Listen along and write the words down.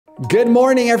Good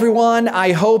morning, everyone.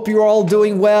 I hope you're all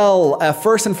doing well.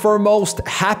 First and foremost,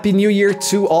 Happy New Year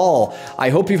to all. I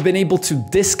hope you've been able to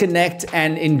disconnect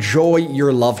and enjoy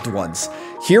your loved ones.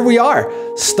 Here we are,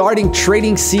 starting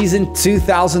trading season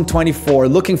 2024.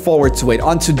 Looking forward to it.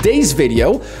 On today's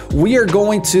video, we are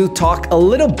going to talk a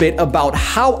little bit about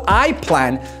how I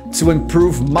plan to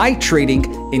improve my trading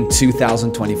in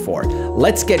 2024.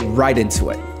 Let's get right into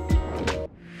it.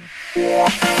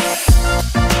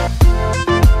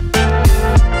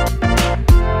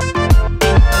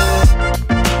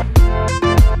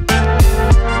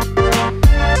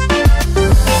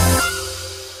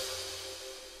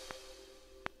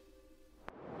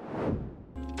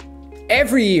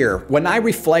 Every year, when I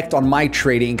reflect on my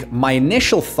trading, my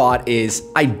initial thought is,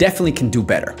 I definitely can do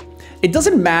better. It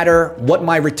doesn't matter what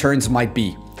my returns might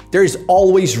be. There is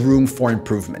always room for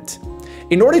improvement.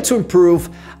 In order to improve,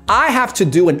 I have to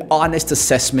do an honest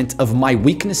assessment of my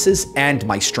weaknesses and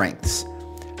my strengths.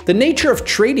 The nature of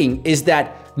trading is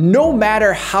that no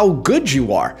matter how good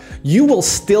you are, you will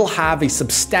still have a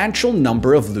substantial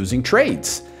number of losing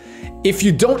trades. If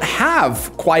you don't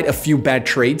have quite a few bad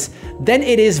trades, then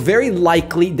it is very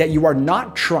likely that you are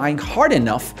not trying hard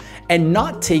enough and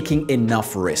not taking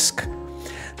enough risk.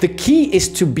 The key is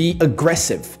to be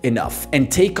aggressive enough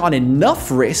and take on enough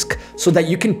risk so that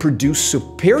you can produce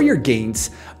superior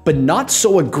gains, but not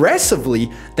so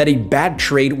aggressively that a bad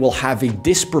trade will have a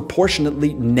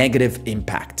disproportionately negative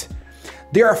impact.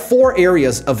 There are 4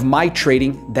 areas of my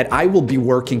trading that I will be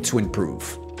working to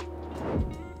improve.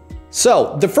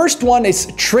 So the first one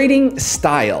is trading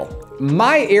style.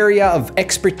 My area of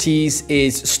expertise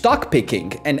is stock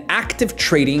picking and active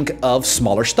trading of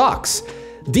smaller stocks.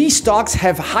 These stocks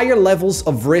have higher levels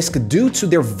of risk due to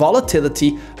their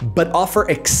volatility, but offer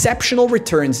exceptional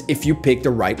returns if you pick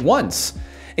the right ones.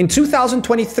 In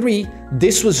 2023,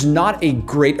 this was not a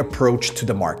great approach to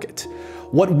the market.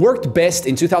 What worked best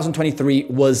in 2023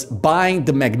 was buying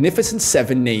the Magnificent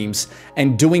 7 names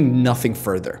and doing nothing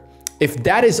further. If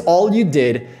that is all you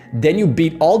did, then you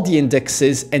beat all the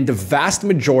indexes and the vast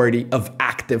majority of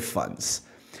active funds.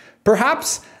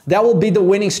 Perhaps that will be the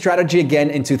winning strategy again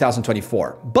in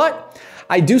 2024, but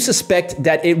I do suspect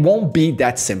that it won't be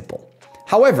that simple.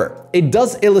 However, it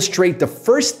does illustrate the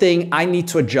first thing I need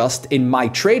to adjust in my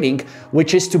trading,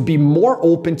 which is to be more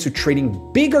open to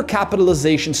trading bigger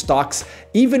capitalization stocks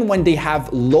even when they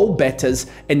have low betas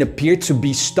and appear to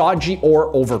be stodgy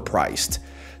or overpriced.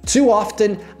 Too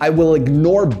often, I will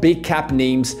ignore big cap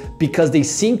names because they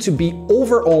seem to be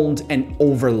over-owned and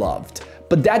over-loved.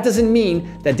 But that doesn't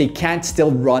mean that they can't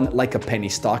still run like a penny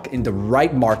stock in the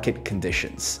right market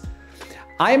conditions.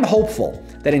 I am hopeful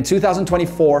that in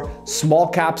 2024, small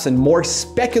caps and more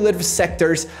speculative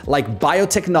sectors like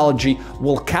biotechnology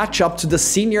will catch up to the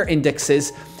senior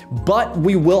indexes, but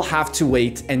we will have to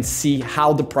wait and see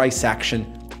how the price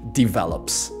action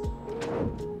develops.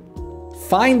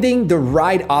 Finding the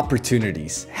right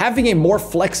opportunities. Having a more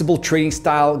flexible trading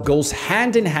style goes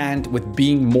hand in hand with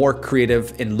being more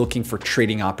creative and looking for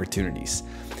trading opportunities.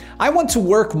 I want to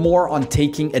work more on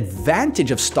taking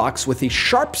advantage of stocks with a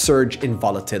sharp surge in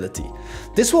volatility.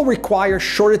 This will require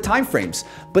shorter time frames,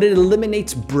 but it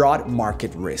eliminates broad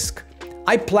market risk.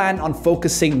 I plan on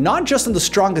focusing not just on the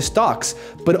strongest stocks,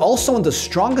 but also on the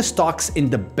strongest stocks in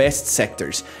the best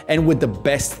sectors and with the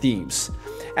best themes.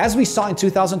 As we saw in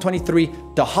 2023,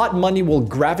 the hot money will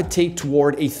gravitate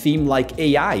toward a theme like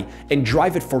AI and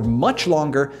drive it for much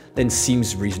longer than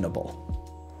seems reasonable.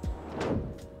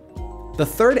 The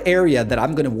third area that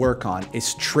I'm going to work on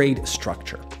is trade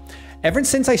structure. Ever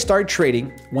since I started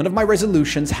trading, one of my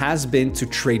resolutions has been to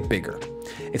trade bigger.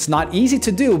 It's not easy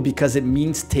to do because it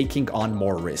means taking on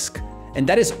more risk, and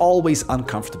that is always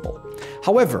uncomfortable.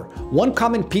 However, one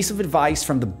common piece of advice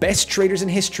from the best traders in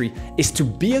history is to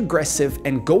be aggressive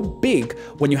and go big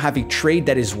when you have a trade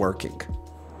that is working.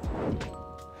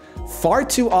 Far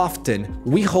too often,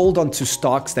 we hold on to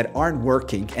stocks that aren't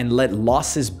working and let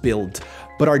losses build,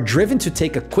 but are driven to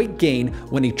take a quick gain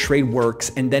when a trade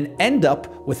works and then end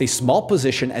up with a small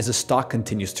position as the stock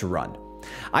continues to run.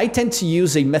 I tend to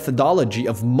use a methodology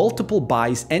of multiple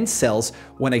buys and sells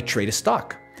when I trade a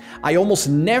stock. I almost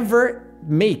never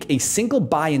make a single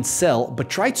buy and sell, but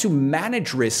try to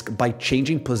manage risk by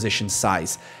changing position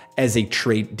size as a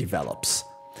trade develops.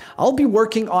 I'll be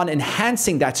working on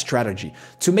enhancing that strategy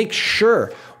to make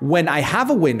sure when I have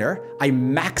a winner, I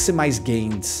maximize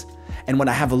gains. And when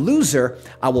I have a loser,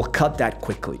 I will cut that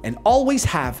quickly and always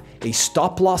have a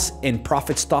stop loss and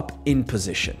profit stop in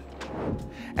position.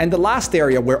 And the last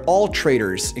area where all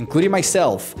traders, including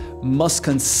myself, must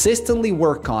consistently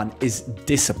work on is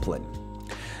discipline.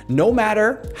 No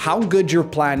matter how good your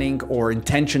planning or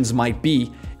intentions might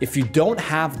be, If you don't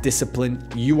have discipline,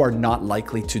 you are not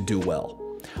likely to do well.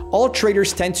 All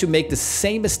traders tend to make the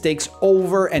same mistakes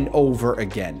over and over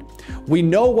again. We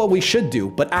know what we should do,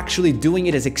 but actually doing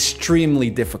it is extremely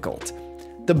difficult.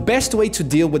 The best way to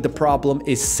deal with the problem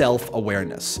is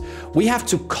self-awareness. We have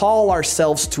to call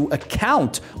ourselves to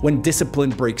account when discipline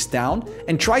breaks down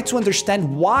and try to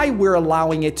understand why we're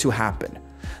allowing it to happen.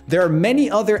 There are many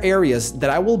other areas that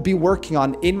I will be working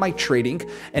on in my trading,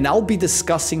 and I'll be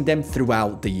discussing them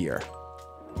throughout the year.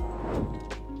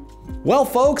 Well,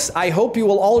 folks, I hope you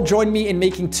will all join me in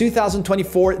making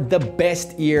 2024 the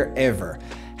best year ever.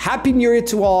 Happy New Year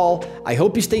to all. I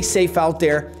hope you stay safe out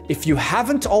there. If you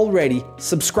haven't already,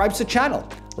 subscribe to the channel,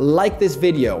 like this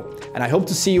video, and I hope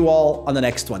to see you all on the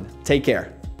next one. Take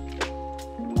care.